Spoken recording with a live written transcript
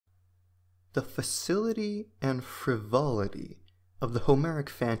The facility and frivolity of the Homeric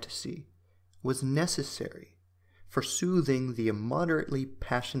fantasy was necessary for soothing the immoderately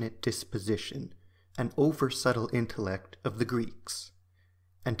passionate disposition and over-subtle intellect of the Greeks,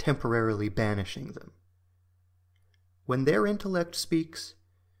 and temporarily banishing them. When their intellect speaks,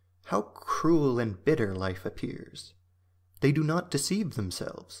 how cruel and bitter life appears. They do not deceive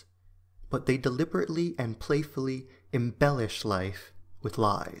themselves, but they deliberately and playfully embellish life with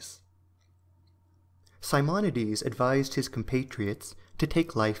lies. Simonides advised his compatriots to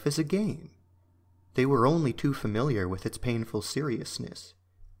take life as a game. They were only too familiar with its painful seriousness,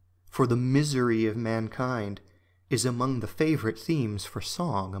 for the misery of mankind is among the favorite themes for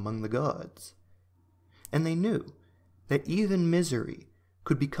song among the gods. And they knew that even misery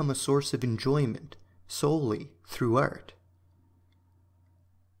could become a source of enjoyment solely through art.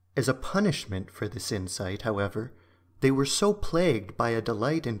 As a punishment for this insight, however, they were so plagued by a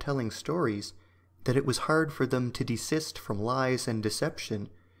delight in telling stories that it was hard for them to desist from lies and deception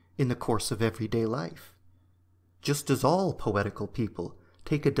in the course of everyday life, just as all poetical people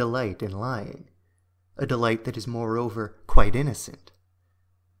take a delight in lying, a delight that is moreover quite innocent.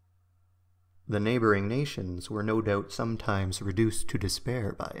 The neighboring nations were no doubt sometimes reduced to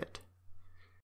despair by it.